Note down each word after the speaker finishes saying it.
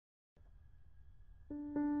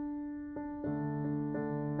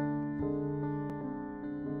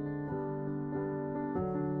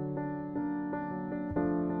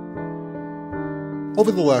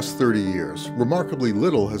Over the last 30 years, remarkably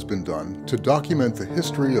little has been done to document the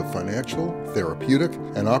history of financial, therapeutic,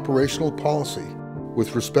 and operational policy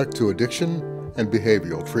with respect to addiction and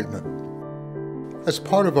behavioral treatment. As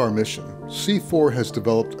part of our mission, C4 has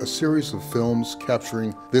developed a series of films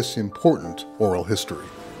capturing this important oral history.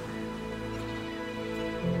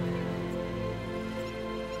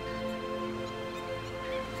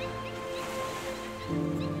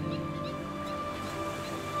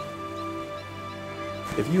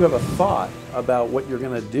 If you have a thought about what you're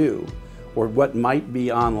going to do, or what might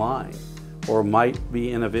be online, or might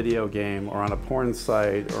be in a video game, or on a porn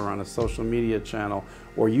site, or on a social media channel,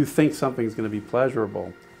 or you think something's going to be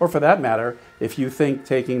pleasurable, or for that matter, if you think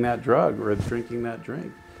taking that drug or drinking that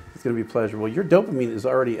drink is going to be pleasurable, your dopamine is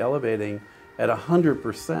already elevating at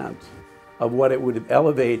 100% of what it would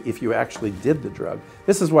elevate if you actually did the drug.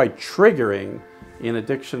 This is why triggering in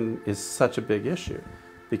addiction is such a big issue.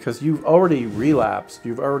 Because you've already relapsed,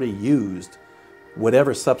 you've already used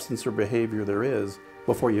whatever substance or behavior there is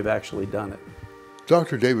before you've actually done it.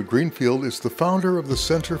 Dr. David Greenfield is the founder of the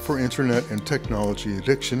Center for Internet and Technology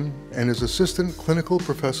Addiction and is Assistant Clinical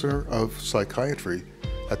Professor of Psychiatry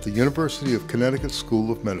at the University of Connecticut School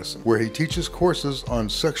of Medicine, where he teaches courses on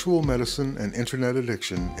sexual medicine and Internet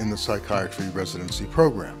addiction in the psychiatry residency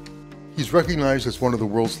program. He's recognized as one of the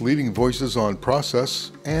world's leading voices on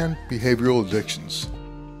process and behavioral addictions,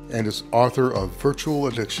 and is author of Virtual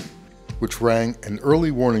Addiction, which rang an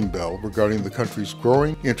early warning bell regarding the country's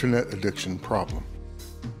growing internet addiction problem.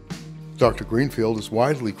 Dr. Greenfield is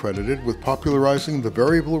widely credited with popularizing the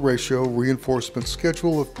variable ratio reinforcement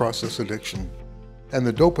schedule of process addiction and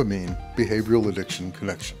the dopamine behavioral addiction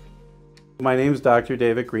connection. My name is Dr.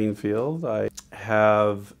 David Greenfield. I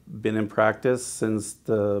have been in practice since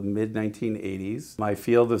the mid-1980s. My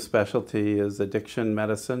field of specialty is addiction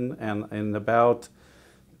medicine, and in about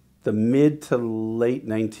the mid to late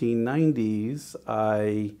 1990s,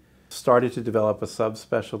 I started to develop a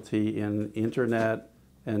subspecialty in internet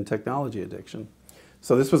and technology addiction.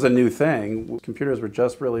 So this was a new thing. Computers were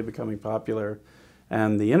just really becoming popular,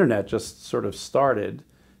 and the internet just sort of started.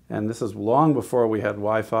 And this is long before we had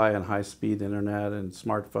Wi-Fi and high-speed internet and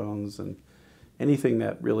smartphones and anything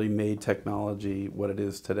that really made technology what it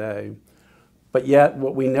is today. But yet,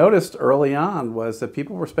 what we noticed early on was that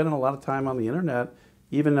people were spending a lot of time on the internet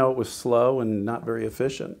even though it was slow and not very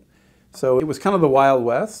efficient. So it was kind of the Wild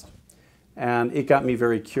West, and it got me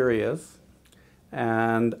very curious.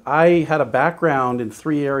 And I had a background in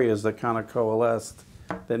 3 areas that kind of coalesced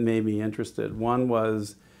that made me interested. One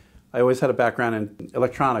was, I always had a background in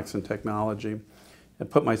electronics and technology. I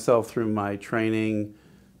put myself through my training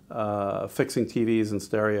fixing TVs and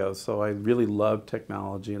stereos, so I really loved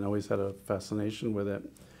technology and always had a fascination with it.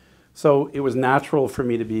 So it was natural for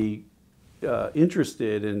me to be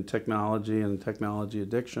interested in technology and technology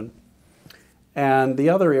addiction. And the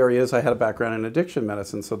other areas, I had a background in addiction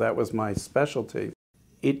medicine, so that was my specialty.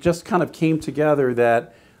 It just kind of came together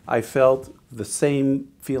that I felt the same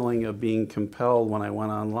feeling of being compelled when I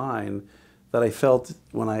went online that I felt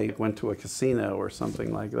when I went to a casino or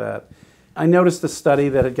something like that. I noticed a study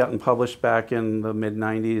that had gotten published back in the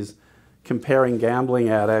mid-90s comparing gambling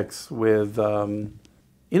addicts with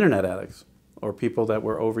internet addicts, or people that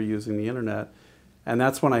were overusing the internet. And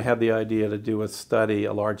that's when I had the idea to do a study,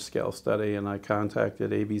 a large-scale study, and I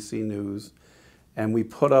contacted ABC News, and we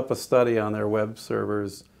put up a study on their web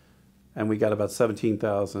servers, and we got about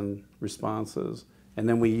 17,000 responses. And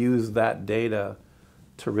then we used that data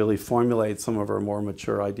to really formulate some of our more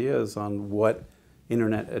mature ideas on what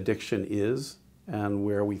internet addiction is and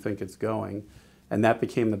where we think it's going. And that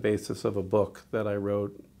became the basis of a book that I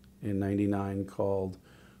wrote in '99 called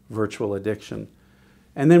Virtual Addiction.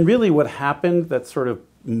 And then really what happened that sort of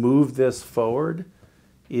moved this forward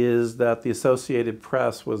is that the Associated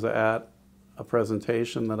Press was at a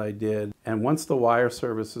presentation that I did. And once the wire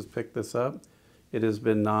services picked this up, it has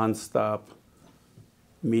been nonstop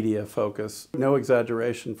media focus, no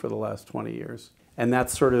exaggeration, for the last 20 years. And that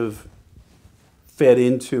sort of fed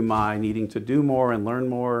into my needing to do more and learn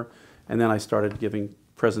more. And then I started giving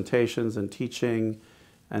presentations and teaching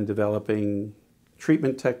and developing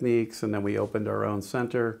treatment techniques, and then we opened our own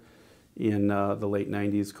center in the late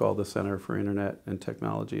 90s called the Center for Internet and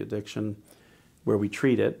Technology Addiction, where we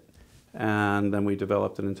treat it. And then we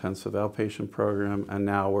developed an intensive outpatient program, and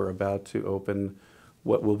now we're about to open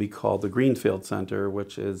what will be called the Greenfield Center,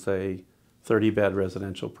 which is a 30-bed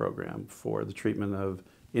residential program for the treatment of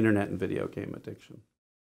internet and video game addiction.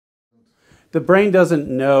 the brain doesn't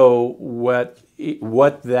know what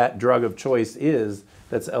that drug of choice is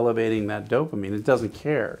that's elevating that dopamine. It doesn't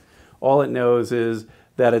care. All it knows is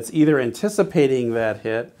that it's either anticipating that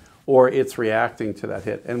hit or it's reacting to that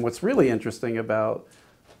hit. And what's really interesting about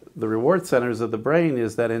the reward centers of the brain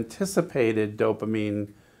is that anticipated dopamine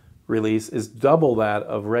release is double that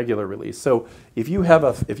of regular release. So if you have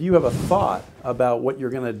a thought about what you're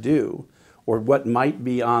going to do, or what might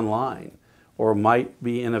be online, or might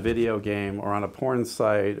be in a video game, or on a porn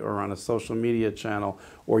site, or on a social media channel,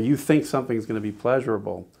 or you think something's going to be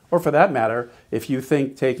pleasurable, or for that matter, if you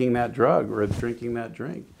think taking that drug or drinking that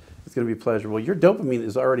drink is going to be pleasurable, your dopamine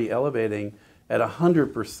is already elevating at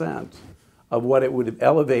 100% of what it would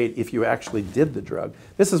elevate if you actually did the drug.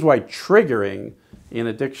 This is why triggering in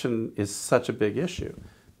addiction is such a big issue,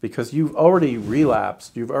 because you've already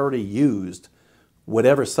relapsed, you've already used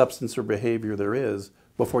whatever substance or behavior there is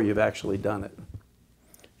before you've actually done it.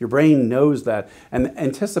 Your brain knows that, and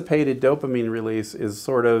anticipated dopamine release is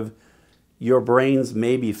sort of your brain's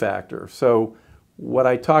maybe factor. So what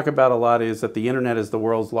I talk about a lot is that the internet is the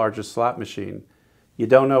world's largest slot machine. You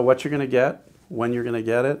don't know what you're going to get, when you're going to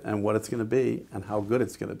get it, and what it's going to be, and how good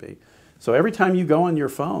it's going to be. So every time you go on your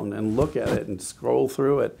phone and look at it and scroll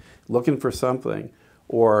through it, looking for something,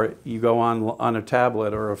 or you go on a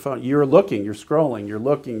tablet or a phone, you're looking, you're scrolling, you're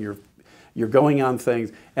looking, you're going on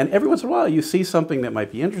things, and every once in a while you see something that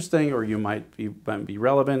might be interesting, or might be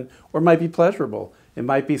relevant, or might be pleasurable. It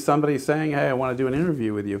might be somebody saying, hey, I want to do an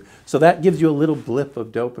interview with you. So that gives you a little blip of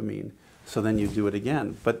dopamine. So then you do it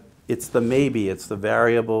again. But it's the maybe, it's the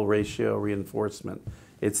variable ratio reinforcement.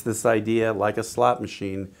 It's this idea, like a slot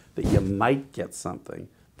machine, that you might get something,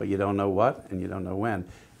 but you don't know what and you don't know when.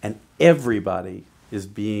 And everybody is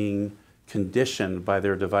being conditioned by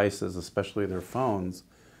their devices, especially their phones,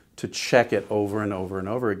 to check it over and over and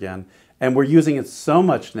over again. And we're using it so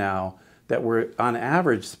much now that we're, on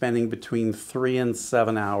average, spending between 3 and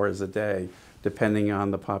 7 hours a day, depending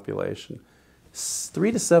on the population.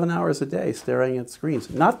 3 to 7 hours a day staring at screens.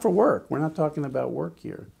 Not for work. We're not talking about work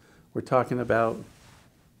here. We're talking about...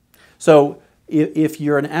 So if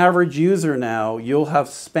you're an average user now, you'll have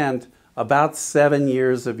spent about 7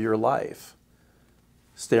 years of your life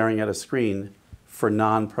staring at a screen for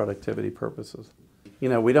non-productivity purposes. You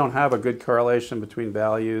know, we don't have a good correlation between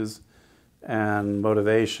values and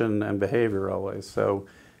motivation and behavior always. So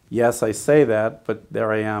yes, I say that, but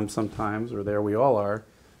there I am sometimes, or there we all are,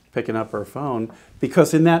 picking up our phone,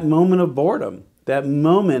 because in that moment of boredom, that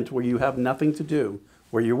moment where you have nothing to do,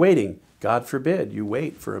 where you're waiting, God forbid, you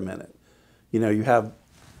wait for a minute. You know, you have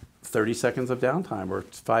 30 seconds of downtime or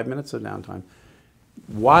 5 minutes of downtime.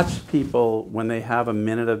 Watch people when they have a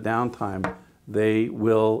minute of downtime, they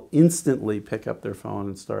will instantly pick up their phone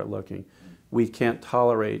and start looking. We can't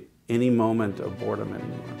tolerate any moment of boredom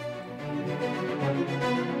anymore.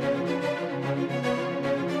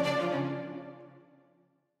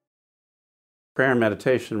 Prayer and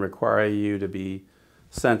meditation require you to be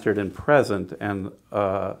centered and present, and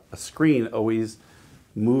a screen always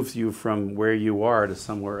moves you from where you are to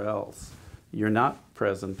somewhere else. You're not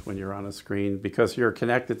present when you're on a screen because you're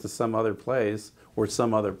connected to some other place or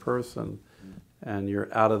some other person, and you're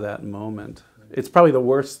out of that moment. It's probably the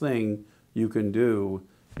worst thing you can do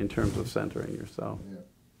in terms of centering yourself.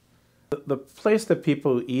 Yeah. The place that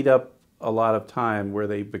people eat up a lot of time, where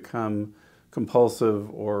they become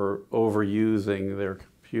compulsive or overusing their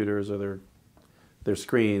computers or their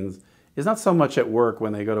screens, is not so much at work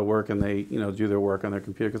when they go to work and they do their work on their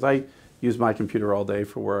computer, because I use my computer all day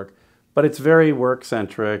for work, but it's very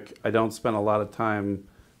work-centric. I don't spend a lot of time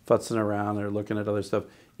futzing around or looking at other stuff.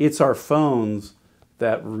 It's our phones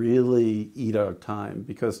that really eat our time,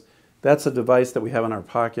 because that's a device that we have in our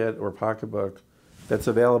pocket or pocketbook that's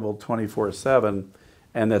available 24/7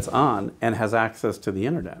 and that's on and has access to the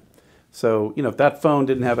internet. So, if that phone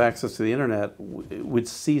didn't have access to the internet, it would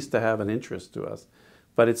cease to have an interest to us.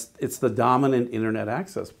 But it's the dominant internet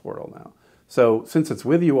access portal now. So since it's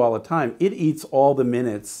with you all the time, it eats all the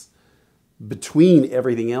minutes between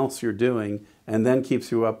everything else you're doing, and then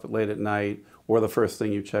keeps you up late at night or the first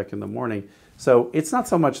thing you check in the morning. So it's not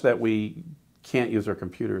so much that we can't use our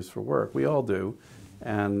computers for work. We all do.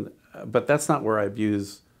 But that's not where I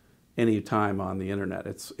abuse any time on the internet.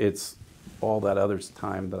 It's all that other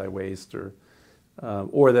time that I waste, or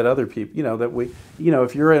that other people,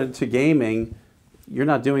 if you're into gaming, you're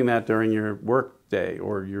not doing that during your work day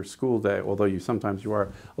or your school day, although sometimes you are.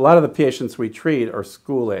 A lot of the patients we treat are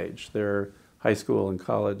school age. They're high school and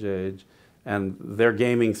college age, and they're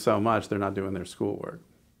gaming so much they're not doing their schoolwork.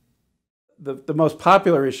 The most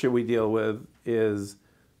popular issue we deal with is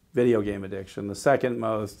video game addiction. The second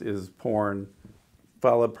most is porn.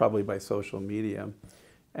 followed probably by social media.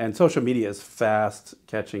 And social media is fast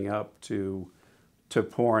catching up to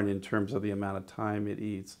porn in terms of the amount of time it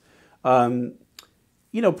eats. Porn,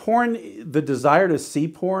 the desire to see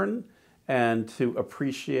porn and to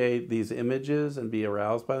appreciate these images and be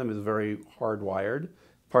aroused by them is very hardwired,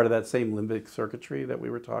 part of that same limbic circuitry that we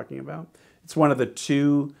were talking about. It's one of the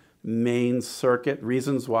two main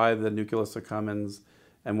reasons why the nucleus accumbens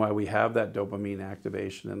and why we have that dopamine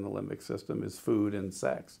activation in the limbic system is food and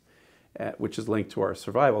sex, which is linked to our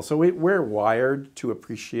survival. So we're wired to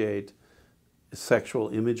appreciate sexual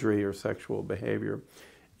imagery or sexual behavior.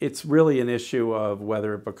 It's really an issue of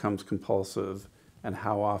whether it becomes compulsive and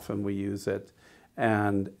how often we use it,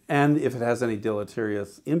 and if it has any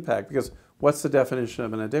deleterious impact. Because what's the definition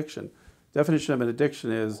of an addiction? Definition of an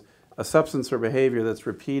addiction is a substance or behavior that's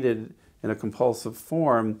repeated in a compulsive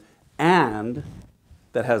form and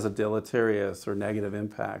that has a deleterious or negative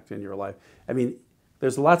impact in your life. I mean,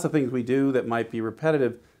 there's lots of things we do that might be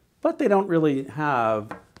repetitive, but they don't really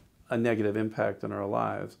have a negative impact in our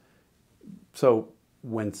lives. So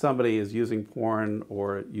when somebody is using porn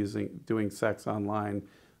or doing sex online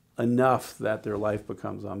enough that their life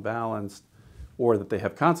becomes unbalanced, or that they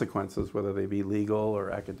have consequences, whether they be legal or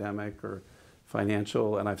academic or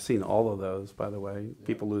financial, and I've seen all of those, by the way,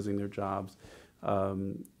 people losing their jobs,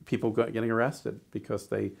 people getting arrested because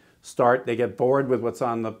they get bored with what's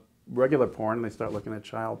on the regular porn and they start looking at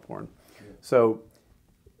child porn. Yeah. So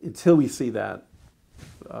until we see that,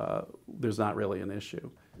 there's not really an issue.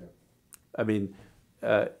 Yeah. I mean,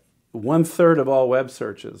 1/3 of all web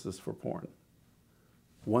searches is for porn.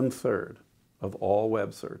 1/3 of all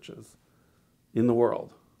web searches in the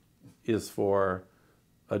world is for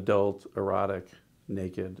adult, erotic,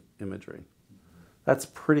 naked imagery. That's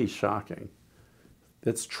pretty shocking.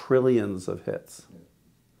 That's trillions of hits.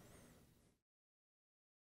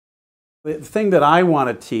 The thing that I want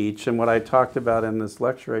to teach, and what I talked about in this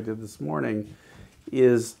lecture I did this morning,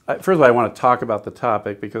 is, first of all, I want to talk about the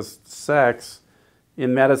topic because sex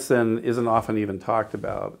in medicine isn't often even talked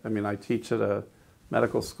about. I mean, I teach at a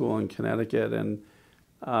medical school in Connecticut, and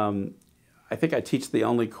I think I teach the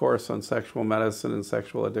only course on sexual medicine and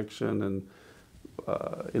sexual addiction and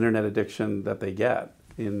internet addiction that they get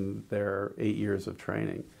in their 8 years of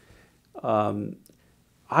training.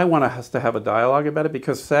 I want us to have a dialogue about it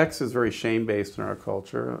because sex is very shame-based in our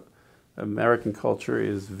culture. American culture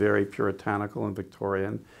is very puritanical and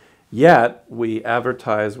Victorian. Yet, we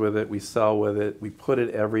advertise with it, we sell with it, we put it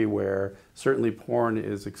everywhere. Certainly porn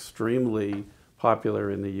is extremely popular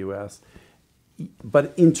in the US.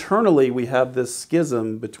 But internally, we have this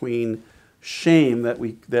schism between shame that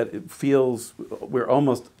it feels we're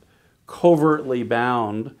almost covertly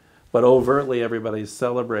bound, but overtly everybody's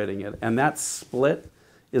celebrating it. And that split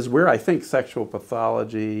is where I think sexual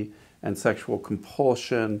pathology and sexual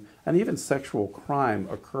compulsion and even sexual crime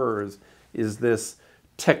occurs, is this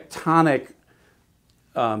tectonic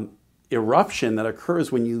eruption that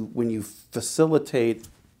occurs when you facilitate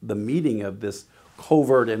the meeting of this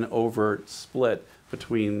covert and overt split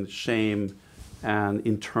between shame and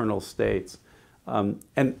internal states.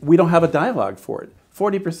 And we don't have a dialogue for it.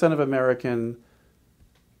 40% of American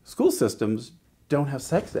school systems don't have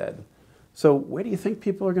sex ed. So where do you think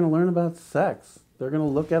people are going to learn about sex? They're going to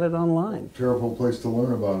look at it online. Terrible place to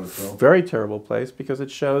learn about it, though. Very terrible place because it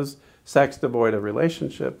shows sex devoid of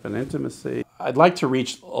relationship and intimacy. I'd like to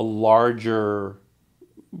reach a larger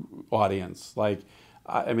audience.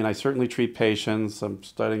 I mean, I certainly treat patients. I'm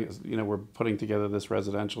studying, we're putting together this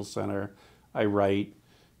residential center. I write.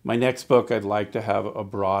 My next book, I'd like to have a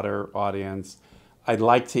broader audience. I'd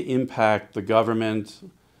like to impact the government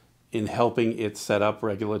in helping it set up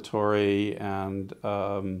regulatory and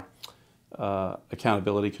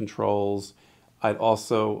accountability controls. I'd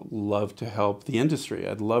also love to help the industry.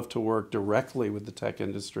 I'd love to work directly with the tech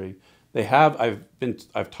industry.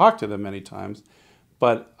 I've talked to them many times,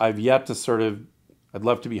 but I've yet to I'd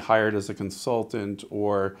love to be hired as a consultant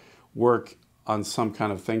or work on some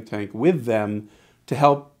kind of think tank with them to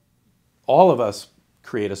help all of us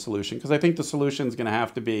create a solution. Because I think the solution is going to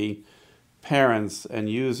have to be parents and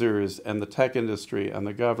users and the tech industry and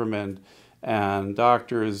the government and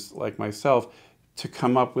doctors like myself to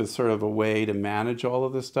come up with sort of a way to manage all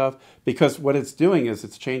of this stuff. Because what it's doing is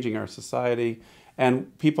it's changing our society,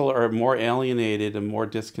 and people are more alienated and more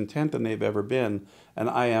discontent than they've ever been. And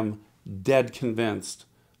I am dead convinced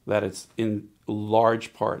that it's in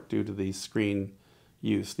large part due to the screen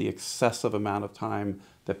use, the excessive amount of time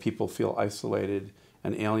that people feel isolated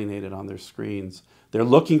and alienated on their screens. They're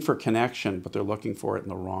looking for connection, but they're looking for it in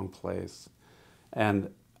the wrong place. And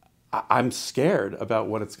I'm scared about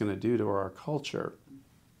what it's going to do to our culture,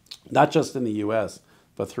 not just in the US,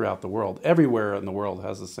 but throughout the world. Everywhere in the world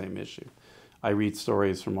has the same issue. I read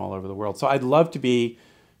stories from all over the world. So I'd love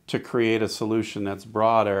to create a solution that's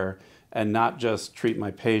broader and not just treat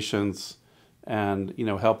my patients and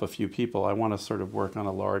help a few people. I want to sort of work on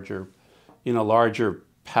a larger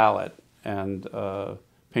palette and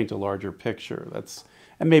paint a larger picture.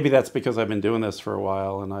 And maybe that's because I've been doing this for a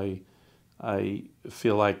while, and I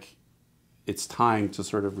feel like it's time to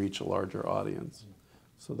sort of reach a larger audience.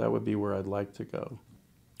 So that would be where I'd like to go.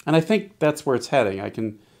 And I think that's where it's heading.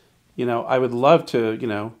 I would love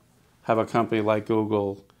to, have a company like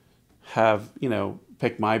Google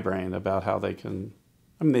pick my brain about how they can,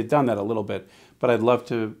 they've done that a little bit, but I'd love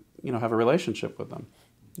to, have a relationship with them,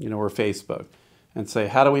 or Facebook, and say,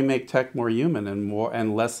 how do we make tech more human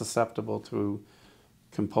and less susceptible to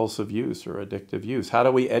compulsive use or addictive use? How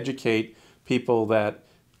do we educate people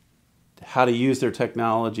how to use their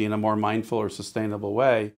technology in a more mindful or sustainable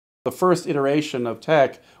way? The first iteration of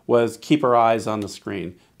tech was keep our eyes on the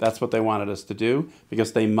screen. That's what they wanted us to do,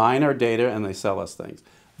 because they mine our data and they sell us things.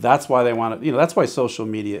 That's why they want it. That's why social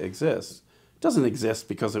media exists. It doesn't exist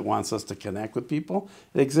because it wants us to connect with people.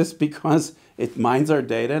 It exists because it mines our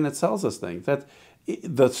data and it sells us things.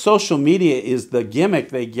 The social media is the gimmick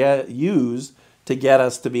they use to get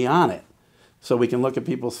us to be on it, so we can look at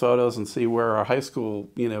people's photos and see where our high school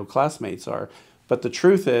classmates are. But the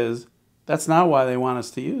truth is, that's not why they want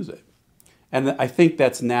us to use it. And I think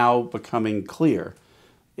that's now becoming clear.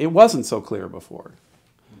 It wasn't so clear before.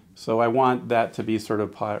 So I want that to be sort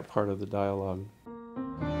of part of the dialogue.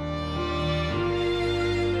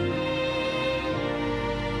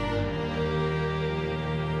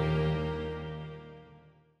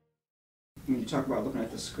 When you talk about looking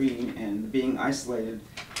at the screen and being isolated,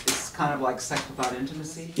 it's kind of like sex without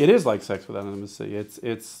intimacy? It is like sex without intimacy.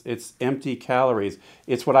 It's empty calories.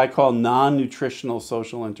 It's what I call non-nutritional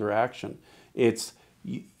social interaction. It's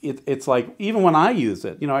like, even when I use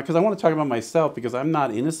it, because I want to talk about myself, because I'm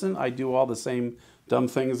not innocent. I do all the same dumb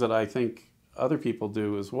things that I think other people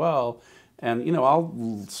do as well. And,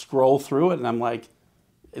 I'll scroll through it and I'm like,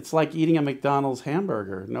 it's like eating a McDonald's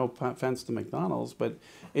hamburger. No offense to McDonald's, but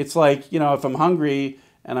it's like, if I'm hungry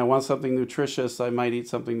and I want something nutritious, I might eat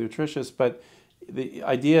something nutritious. But the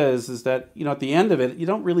idea is that, at the end of it, you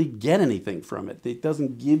don't really get anything from it. It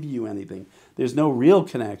doesn't give you anything. There's no real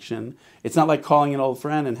connection. It's not like calling an old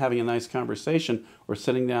friend and having a nice conversation, or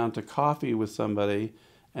sitting down to coffee with somebody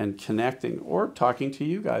and connecting, or talking to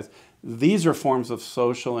you guys. These are forms of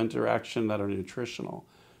social interaction that are nutritional.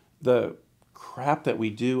 The crap that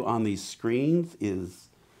we do on these screens is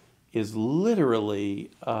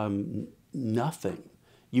literally nothing.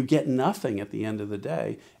 You get nothing at the end of the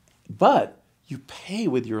day, but you pay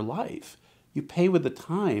with your life. You pay with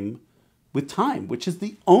time, which is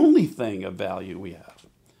the only thing of value we have.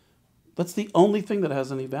 That's the only thing that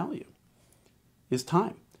has any value, is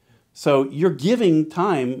time. So you're giving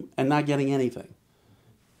time and not getting anything.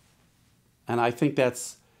 And I think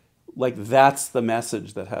that's the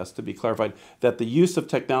message that has to be clarified, that the use of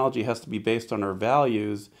technology has to be based on our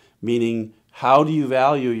values, meaning how do you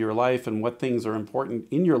value your life and what things are important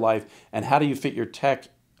in your life, and how do you fit your tech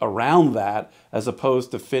around that, as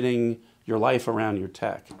opposed to fitting your life around your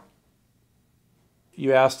tech.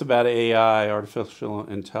 You asked about AI, artificial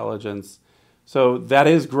intelligence. So that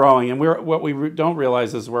is growing, and what we don't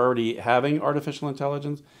realize is we're already having artificial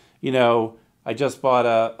intelligence. I just bought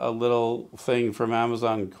a little thing from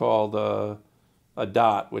Amazon called a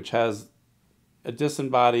Dot, which has a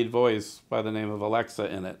disembodied voice by the name of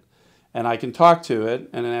Alexa in it. And I can talk to it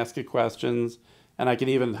and then ask it questions, and I can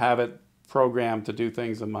even have it programmed to do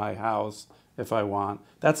things in my house if I want.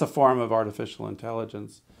 That's a form of artificial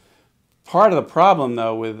intelligence. Part of the problem,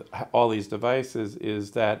 though, with all these devices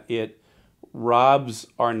is that it robs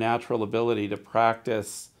our natural ability to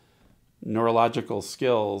practice neurological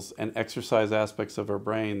skills and exercise aspects of our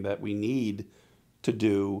brain that we need to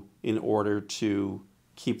do in order to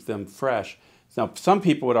keep them fresh. Now, some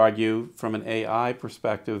people would argue from an AI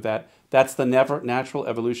perspective that that's the natural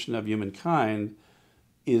evolution of humankind,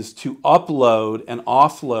 is to upload and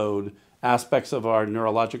offload aspects of our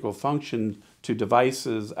neurological function to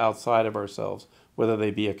devices outside of ourselves, whether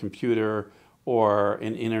they be a computer or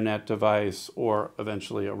an internet device or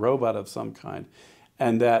eventually a robot of some kind.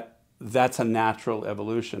 And that's a natural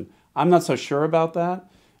evolution. I'm not so sure about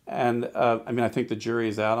that. And I think the jury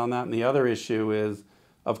is out on that. And the other issue is,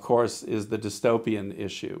 of course, is the dystopian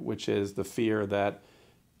issue, which is the fear that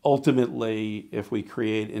ultimately, if we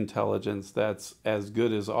create intelligence that's as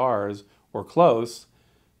good as ours or close,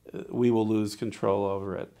 we will lose control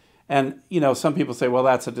over it. And, some people say, well,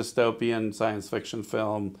 that's a dystopian science fiction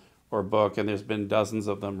film or book, and there's been dozens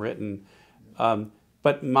of them written.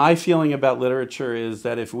 But my feeling about literature is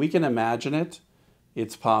that if we can imagine it,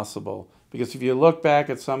 it's possible. Because if you look back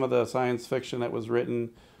at some of the science fiction that was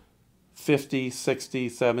written 50, 60,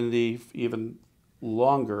 70, even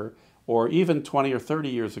longer, or even 20 or 30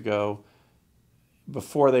 years ago,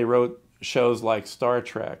 before they wrote shows like Star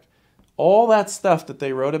Trek, all that stuff that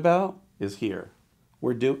they wrote about is here.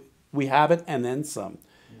 We have it and then some.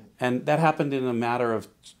 And that happened in a matter of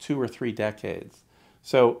 2 or 3 decades.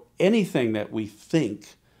 So anything that we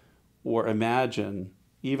think or imagine,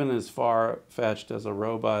 even as far-fetched as a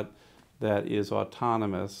robot that is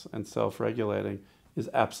autonomous and self-regulating, is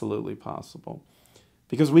absolutely possible.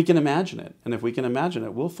 Because we can imagine it. And if we can imagine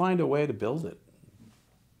it, we'll find a way to build it.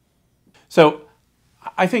 So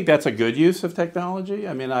I think that's a good use of technology.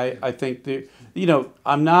 I mean, I think,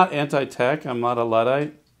 I'm not anti-tech. I'm not a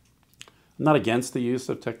Luddite. I'm not against the use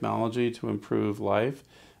of technology to improve life.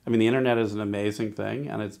 I mean, the internet is an amazing thing,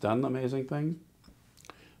 and it's done amazing things.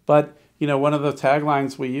 But, one of the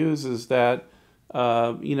taglines we use is that,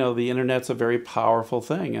 the internet's a very powerful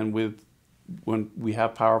thing, and when we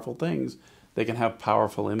have powerful things, they can have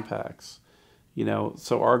powerful impacts.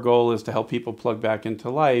 So our goal is to help people plug back into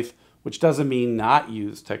life, which doesn't mean not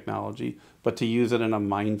use technology, but to use it in a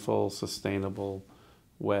mindful, sustainable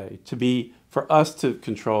way. For us to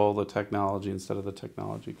control the technology instead of the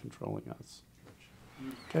technology controlling us.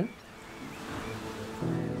 Okay?